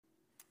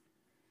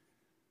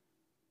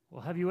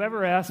Well, have you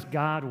ever asked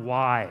God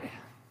why?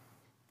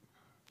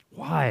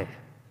 Why?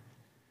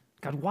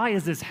 God, why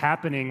is this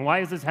happening? Why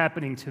is this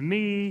happening to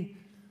me?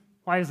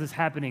 Why is this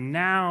happening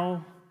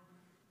now?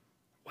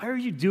 Why are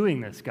you doing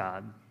this,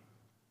 God?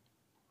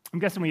 I'm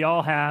guessing we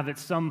all have at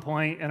some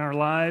point in our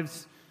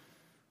lives.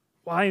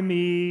 Why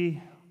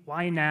me?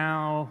 Why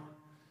now?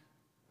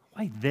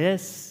 Why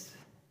this?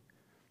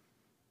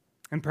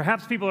 And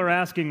perhaps people are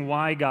asking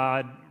why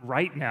God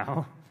right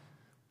now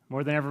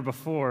more than ever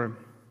before.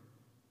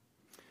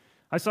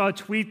 I saw a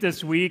tweet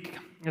this week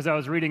as I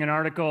was reading an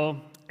article,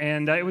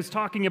 and it was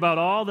talking about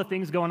all the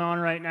things going on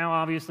right now,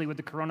 obviously, with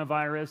the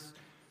coronavirus.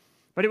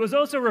 But it was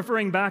also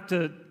referring back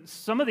to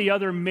some of the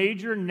other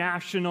major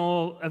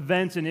national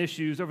events and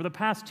issues over the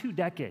past 2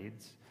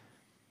 decades.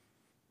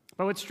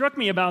 But what struck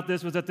me about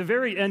this was at the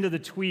very end of the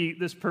tweet,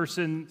 this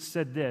person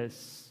said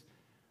this: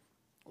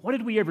 "What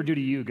did we ever do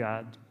to you,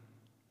 God?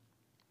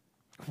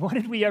 What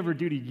did we ever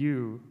do to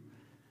you?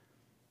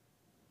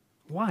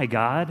 Why,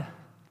 God?"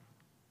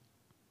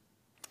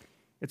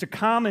 It's a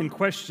common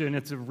question.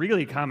 It's a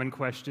really common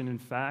question, in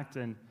fact.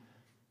 And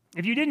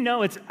if you didn't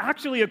know, it's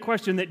actually a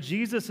question that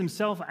Jesus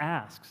himself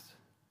asks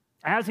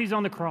as he's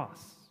on the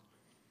cross.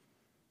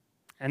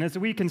 And as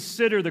we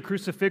consider the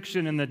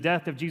crucifixion and the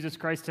death of Jesus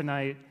Christ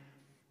tonight,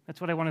 that's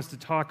what I want us to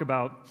talk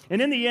about.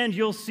 And in the end,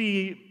 you'll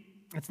see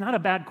it's not a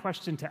bad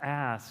question to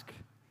ask.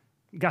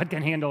 God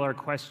can handle our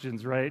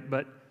questions, right?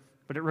 But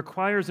it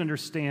requires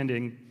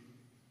understanding.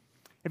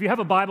 If you have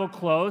a Bible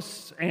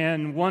close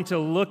and want to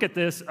look at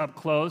this up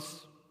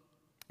close,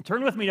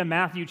 turn with me to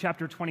Matthew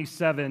chapter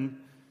 27.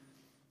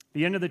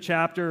 The end of the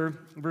chapter,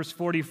 verse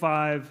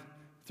 45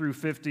 through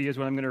 50 is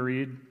what I'm going to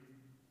read.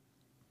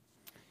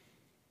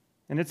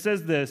 And it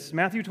says this,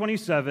 Matthew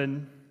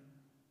 27,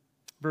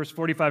 verse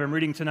 45. I'm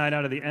reading tonight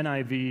out of the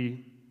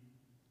NIV.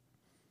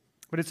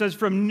 But it says,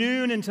 "From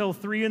noon until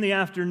 3 in the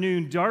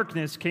afternoon,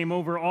 darkness came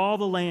over all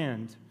the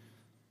land.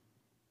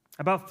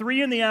 About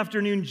 3 in the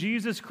afternoon,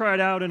 Jesus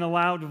cried out in a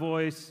loud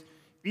voice,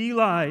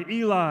 'Eli,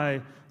 Eli,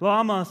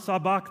 lama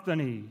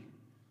sabachthani,'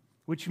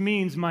 which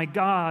means, my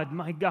God,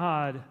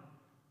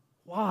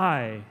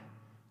 why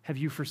have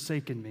you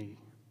forsaken me?"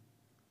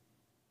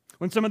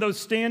 When some of those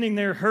standing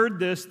there heard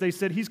this, they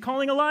said, "He's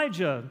calling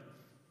Elijah."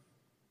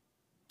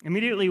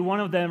 Immediately, one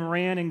of them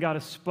ran and got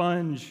a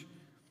sponge.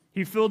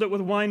 He filled it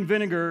with wine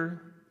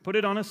vinegar, put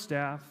it on a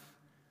staff,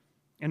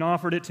 and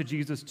offered it to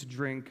Jesus to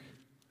drink.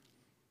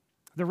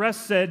 The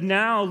rest said,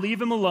 "Now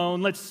leave him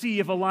alone. Let's see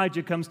if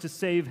Elijah comes to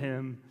save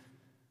him."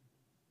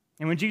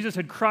 And when Jesus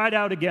had cried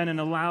out again in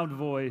a loud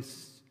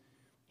voice,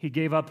 he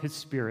gave up his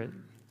spirit.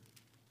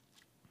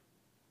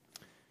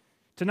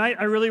 Tonight,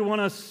 I really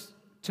want us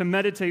to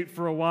meditate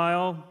for a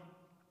while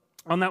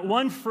on that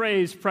one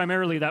phrase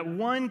primarily, that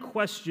one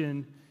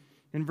question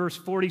in verse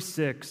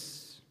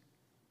 46.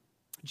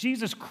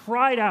 Jesus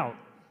cried out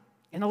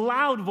in a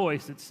loud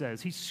voice, it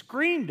says. He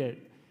screamed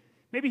it.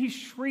 Maybe he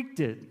shrieked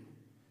it.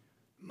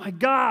 My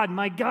God,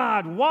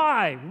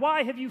 why?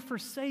 Why have you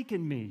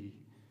forsaken me?"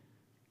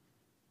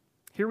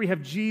 Here we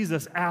have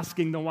Jesus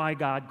asking the why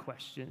God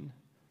question.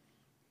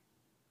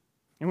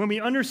 And when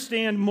we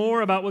understand more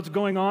about what's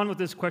going on with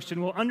this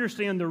question, we'll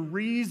understand the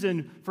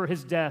reason for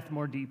his death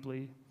more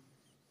deeply.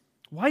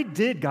 Why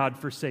did God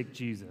forsake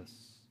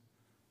Jesus?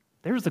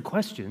 There's the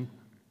question.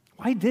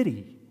 Why did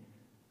he?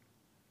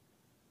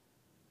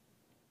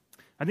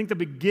 I think the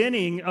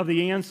beginning of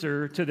the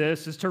answer to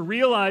this is to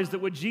realize that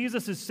what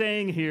Jesus is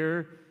saying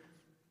here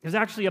is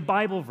actually a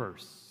Bible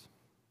verse.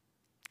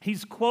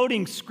 He's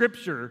quoting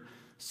Scripture.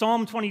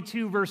 Psalm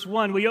 22, verse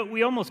 1,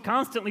 we almost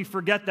constantly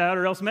forget that,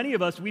 or else many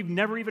of us, we've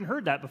never even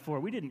heard that before.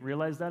 We didn't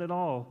realize that at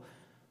all.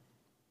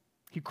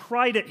 He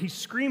cried it, he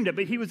screamed it,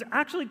 but he was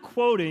actually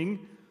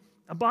quoting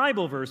a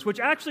Bible verse,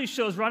 which actually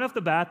shows right off the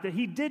bat that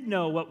he did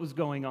know what was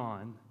going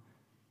on.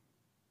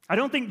 I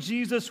don't think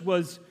Jesus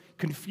was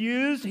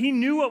confused. He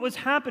knew what was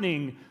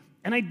happening,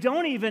 and I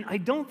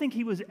don't think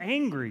he was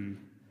angry,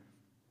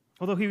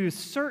 although he was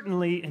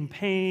certainly in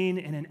pain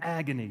and in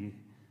agony.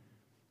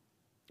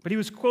 But he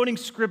was quoting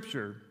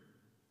Scripture.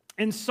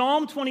 And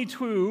Psalm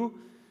 22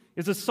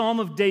 is a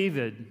psalm of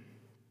David.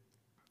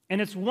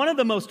 And it's one of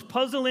the most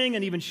puzzling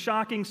and even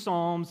shocking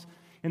psalms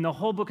in the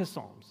whole book of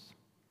Psalms.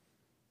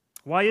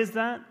 Why is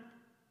that?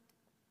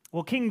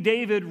 Well, King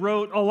David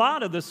wrote a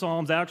lot of the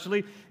Psalms,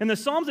 actually. And the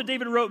Psalms that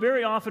David wrote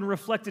very often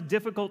reflected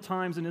difficult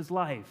times in his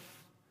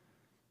life.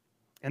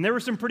 And there were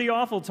some pretty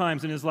awful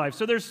times in his life.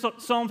 So there's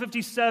Psalm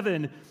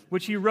 57,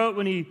 which he wrote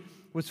when he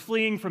was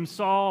fleeing from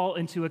Saul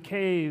into a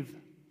cave.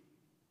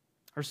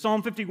 Or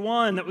Psalm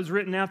 51 that was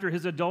written after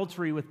his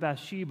adultery with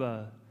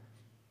Bathsheba.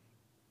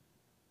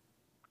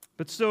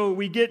 But so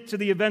we get to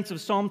the events of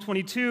Psalm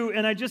 22,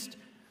 and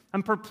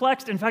I'm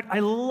perplexed. In fact, I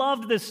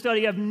loved this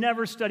study. I've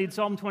never studied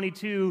Psalm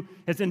 22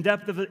 as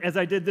in-depth as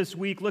I did this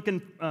week, looking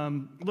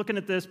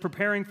at this,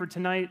 preparing for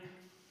tonight.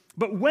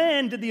 But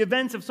when did the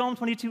events of Psalm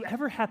 22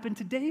 ever happen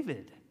to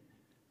David?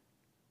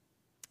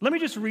 Let me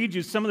just read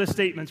you some of the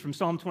statements from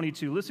Psalm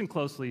 22. Listen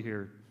closely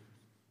here.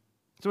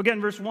 So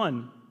again, verse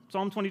 1.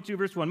 Psalm 22,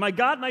 verse 1. My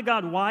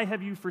God, why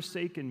have you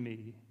forsaken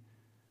me?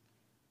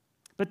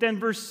 But then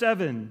verse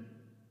 7,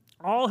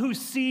 all who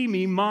see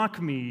me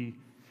mock me.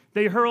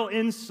 They hurl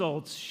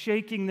insults,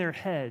 shaking their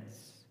heads.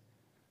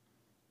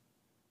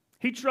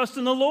 He trusts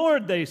in the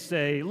Lord, they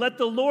say. Let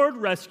the Lord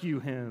rescue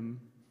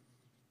him.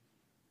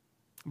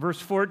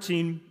 Verse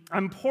 14,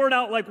 I'm poured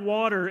out like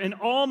water, and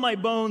all my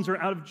bones are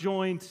out of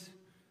joint.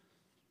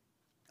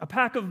 A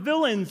pack of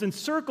villains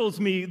encircles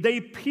me.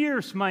 They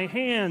pierce my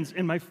hands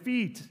and my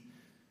feet.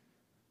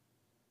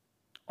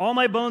 All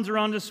my bones are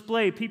on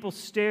display. People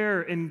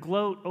stare and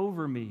gloat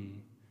over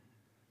me.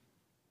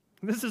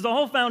 This is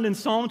all found in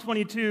Psalm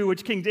 22,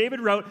 which King David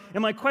wrote.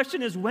 And my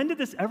question is, when did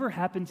this ever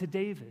happen to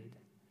David?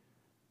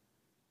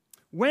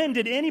 When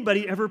did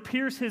anybody ever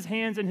pierce his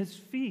hands and his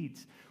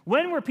feet?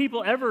 When were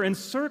people ever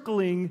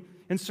encircling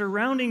and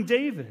surrounding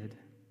David?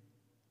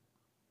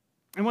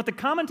 And what the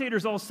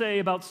commentators all say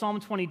about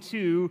Psalm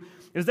 22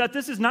 is that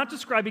this is not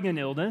describing an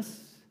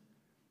illness.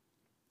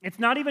 It's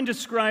not even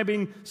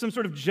describing some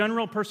sort of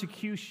general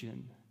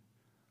persecution.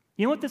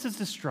 You know what this is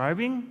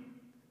describing?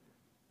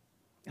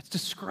 It's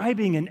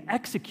describing an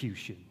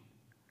execution.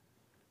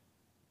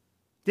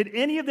 Did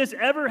any of this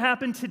ever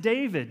happen to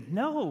David?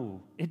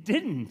 No, it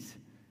didn't.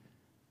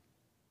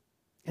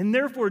 And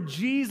therefore,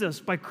 Jesus,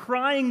 by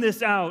crying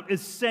this out,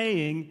 is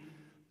saying,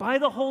 by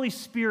the Holy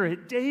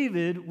Spirit,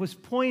 David was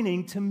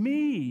pointing to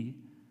me.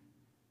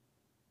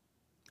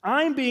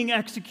 I'm being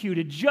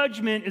executed.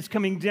 Judgment is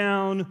coming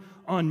down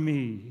on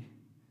me.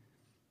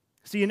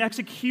 See, an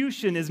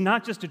execution is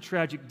not just a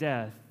tragic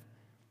death,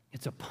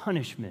 it's a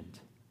punishment.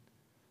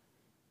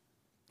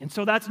 And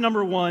so that's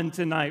number one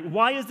tonight.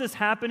 Why is this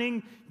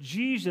happening?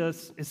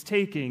 Jesus is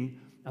taking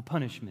a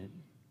punishment.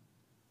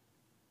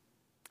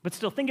 But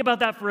still, think about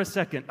that for a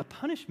second. A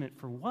punishment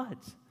for what?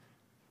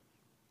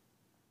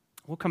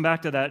 We'll come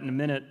back to that in a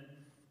minute.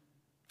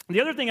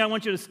 The other thing I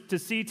want you to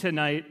see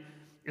tonight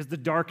is the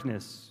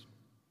darkness.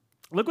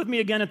 Look with me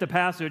again at the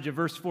passage of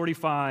verse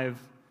 45.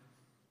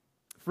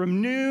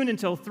 From noon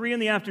until 3 in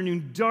the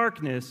afternoon,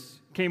 darkness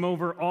came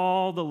over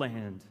all the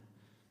land.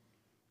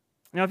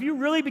 Now, if you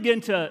really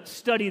begin to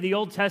study the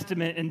Old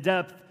Testament in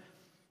depth,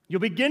 you'll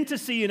begin to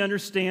see and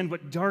understand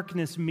what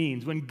darkness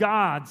means when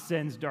God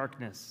sends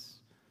darkness.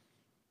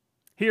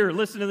 Here,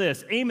 listen to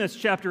this. Amos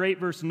chapter 8,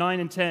 verse 9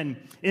 and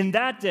 10. In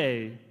that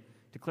day,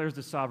 declares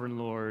the sovereign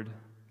Lord,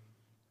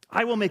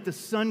 I will make the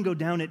sun go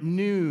down at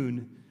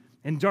noon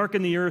and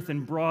darken the earth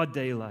in broad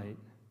daylight.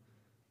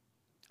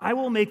 I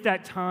will make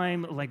that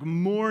time like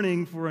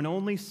mourning for an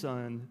only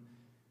son,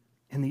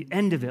 and the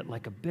end of it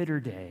like a bitter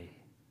day.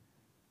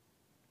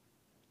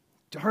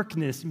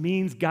 Darkness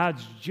means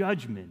God's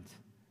judgment.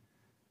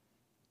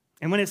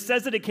 And when it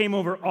says that it came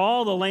over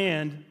all the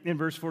land in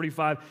verse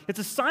 45, it's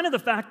a sign of the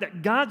fact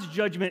that God's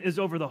judgment is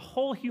over the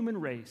whole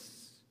human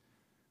race.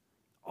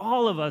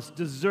 All of us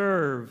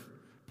deserve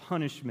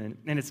punishment,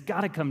 and it's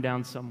got to come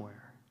down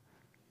somewhere.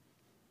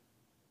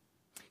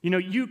 You know,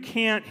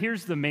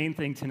 here's the main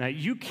thing tonight.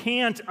 You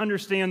can't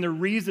understand the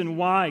reason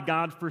why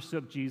God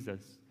forsook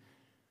Jesus.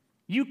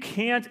 You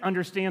can't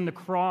understand the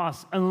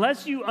cross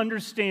unless you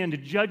understand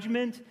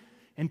judgment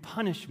and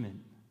punishment.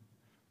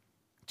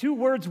 Two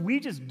words we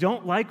just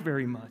don't like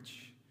very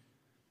much.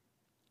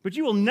 But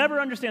you will never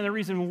understand the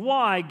reason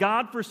why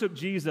God forsook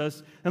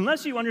Jesus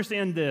unless you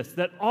understand this,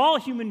 that all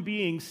human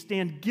beings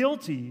stand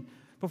guilty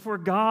before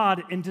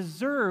God and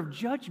deserve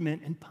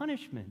judgment and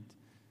punishment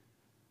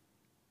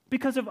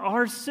because of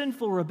our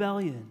sinful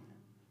rebellion.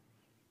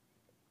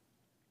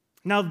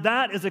 Now,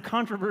 that is a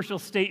controversial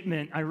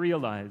statement, I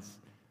realize,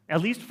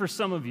 at least for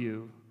some of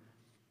you.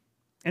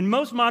 And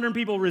most modern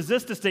people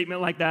resist a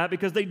statement like that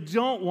because they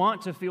don't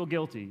want to feel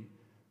guilty.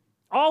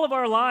 All of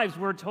our lives,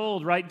 we're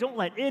told, right? Don't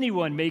let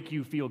anyone make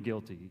you feel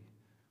guilty.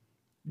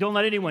 Don't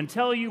let anyone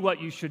tell you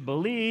what you should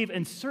believe,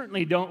 and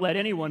certainly don't let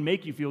anyone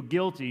make you feel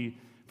guilty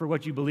for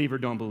what you believe or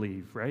don't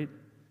believe, right?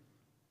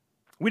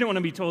 We don't want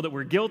to be told that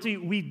we're guilty.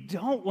 We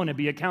don't want to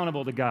be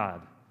accountable to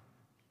God.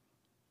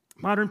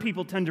 Modern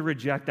people tend to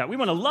reject that. We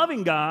want a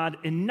loving God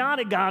and not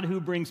a God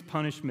who brings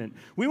punishment.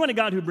 We want a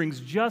God who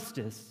brings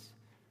justice.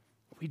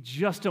 We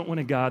just don't want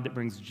a God that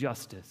brings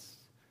justice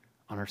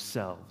on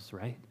ourselves,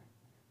 right?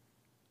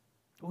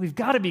 But we've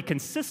got to be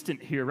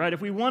consistent here, right? If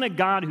we want a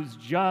God who's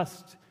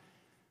just,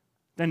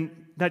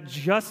 then that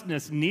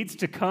justness needs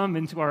to come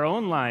into our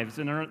own lives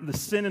and the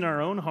sin in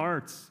our own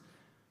hearts.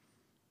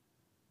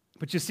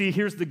 But you see,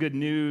 here's the good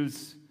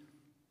news.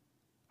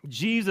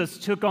 Jesus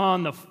took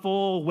on the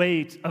full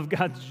weight of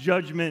God's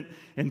judgment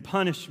and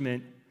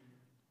punishment,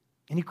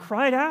 and he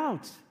cried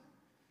out.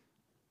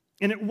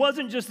 And it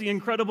wasn't just the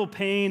incredible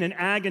pain and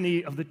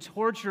agony of the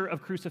torture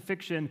of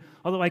crucifixion,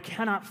 although I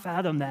cannot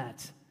fathom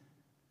that.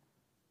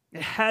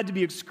 It had to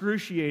be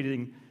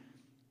excruciating.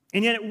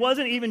 And yet it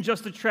wasn't even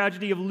just the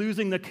tragedy of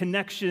losing the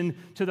connection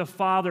to the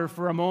Father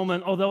for a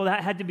moment, although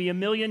that had to be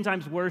 1,000,000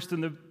 times worse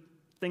than the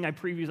thing I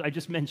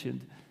just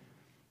mentioned.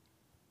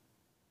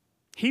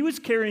 He was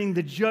carrying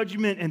the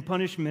judgment and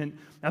punishment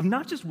of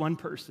not just one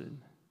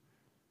person,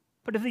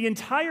 but of the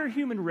entire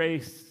human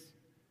race.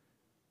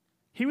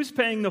 He was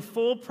paying the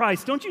full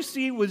price. Don't you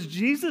see, was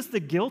Jesus the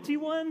guilty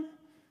one?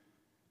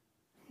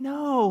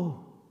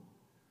 No.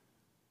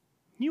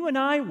 You and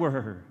I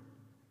were.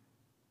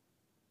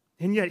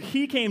 And yet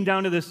he came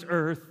down to this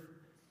earth,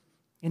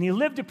 and he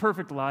lived a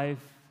perfect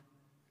life,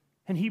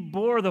 and he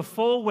bore the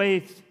full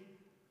weight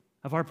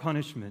of our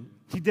punishment.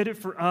 He did it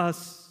for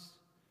us.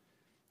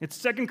 It's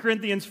 2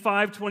 Corinthians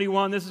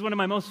 5:21. This is one of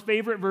my most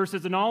favorite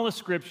verses in all of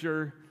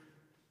Scripture.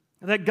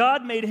 That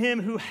God made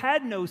him who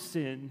had no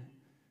sin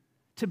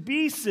to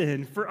be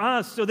sin for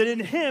us, so that in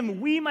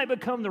him we might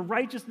become the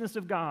righteousness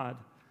of God.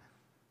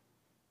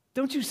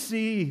 Don't you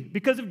see?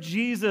 Because of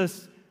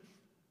Jesus,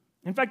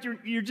 in fact,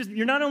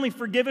 you're not only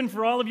forgiven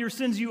for all of your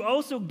sins, you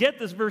also get,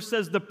 this verse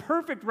says, the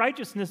perfect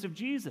righteousness of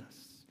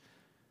Jesus.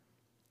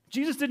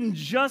 Jesus didn't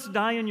just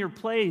die in your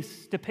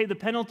place to pay the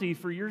penalty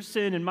for your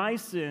sin and my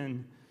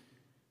sin.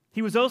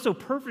 He was also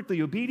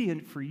perfectly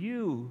obedient for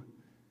you.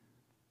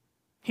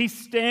 He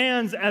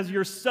stands as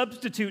your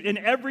substitute in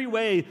every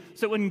way.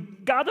 So when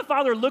God the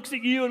Father looks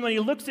at you and when he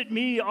looks at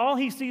me, all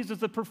he sees is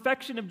the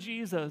perfection of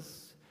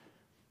Jesus.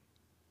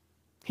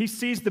 He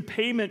sees the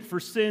payment for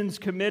sins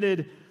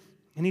committed,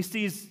 and he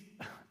sees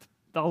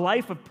the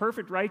life of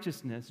perfect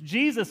righteousness.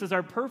 Jesus is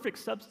our perfect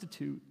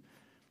substitute.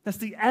 That's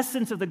the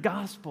essence of the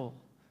gospel.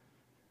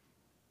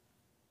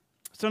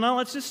 So now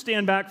let's just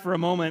stand back for a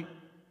moment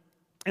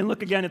and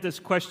look again at this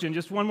question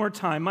just one more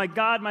time. My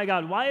God,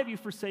 why have you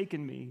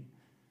forsaken me?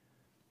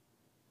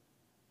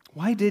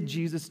 Why did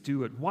Jesus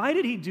do it? Why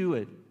did he do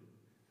it?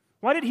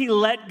 Why did he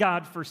let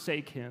God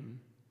forsake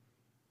him?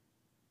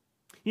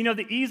 You know,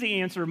 the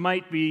easy answer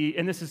might be,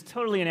 and this is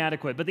totally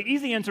inadequate, but the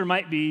easy answer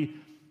might be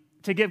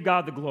to give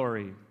God the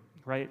glory,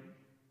 right?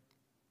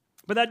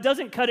 But that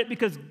doesn't cut it,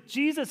 because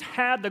Jesus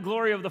had the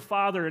glory of the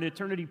Father in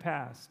eternity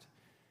past.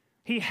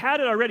 He had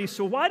it already,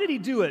 so why did he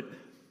do it?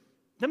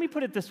 Let me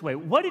put it this way.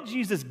 What did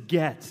Jesus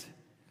get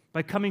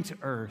by coming to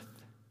earth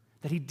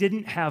that he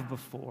didn't have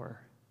before?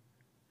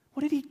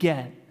 What did he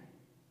get?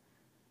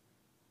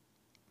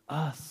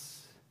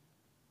 Us.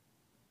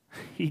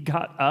 He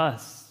got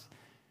us.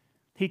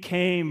 He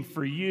came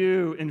for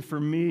you and for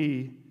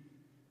me.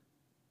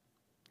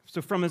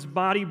 So from his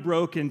body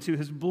broken to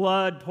his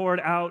blood poured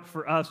out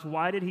for us,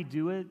 why did he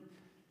do it?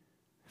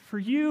 For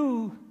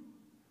you.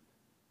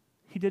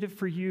 He did it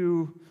for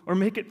you. Or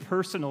make it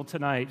personal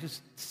tonight.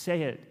 Just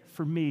say it.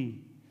 For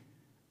me.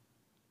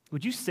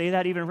 Would you say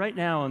that even right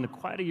now in the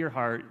quiet of your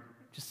heart?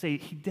 Just say,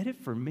 he did it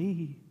for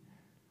me.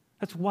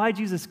 That's why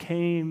Jesus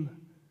came.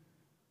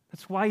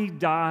 That's why he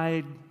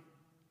died.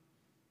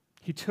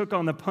 He took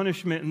on the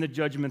punishment and the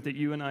judgment that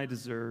you and I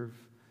deserve.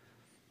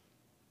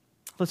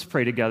 Let's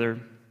pray together.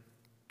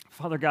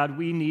 Father God,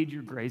 we need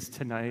your grace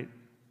tonight.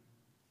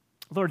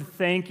 Lord,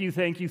 thank you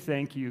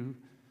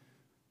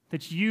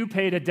that you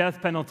paid a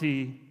death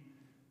penalty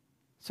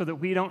so that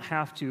we don't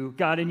have to.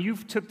 God, and you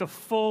took the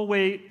full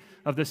weight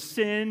of the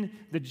sin,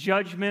 the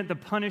judgment, the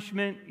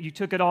punishment. You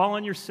took it all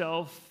on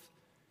yourself,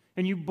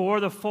 and you bore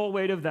the full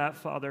weight of that,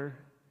 Father.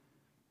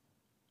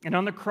 And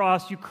on the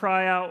cross, you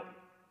cry out,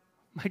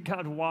 my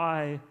God,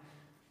 why?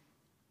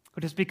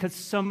 But it's because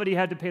somebody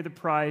had to pay the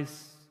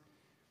price.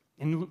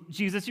 And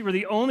Jesus, you were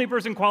the only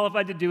person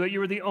qualified to do it. You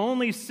were the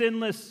only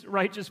sinless,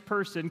 righteous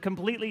person,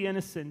 completely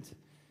innocent.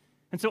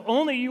 And so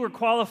only you were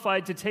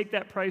qualified to take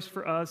that price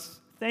for us.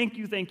 Thank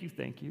you. Thank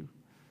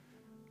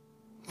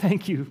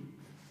you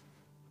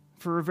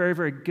for a very,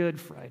 very good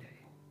Friday.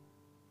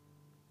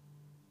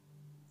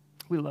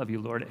 We love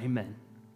you, Lord. Amen.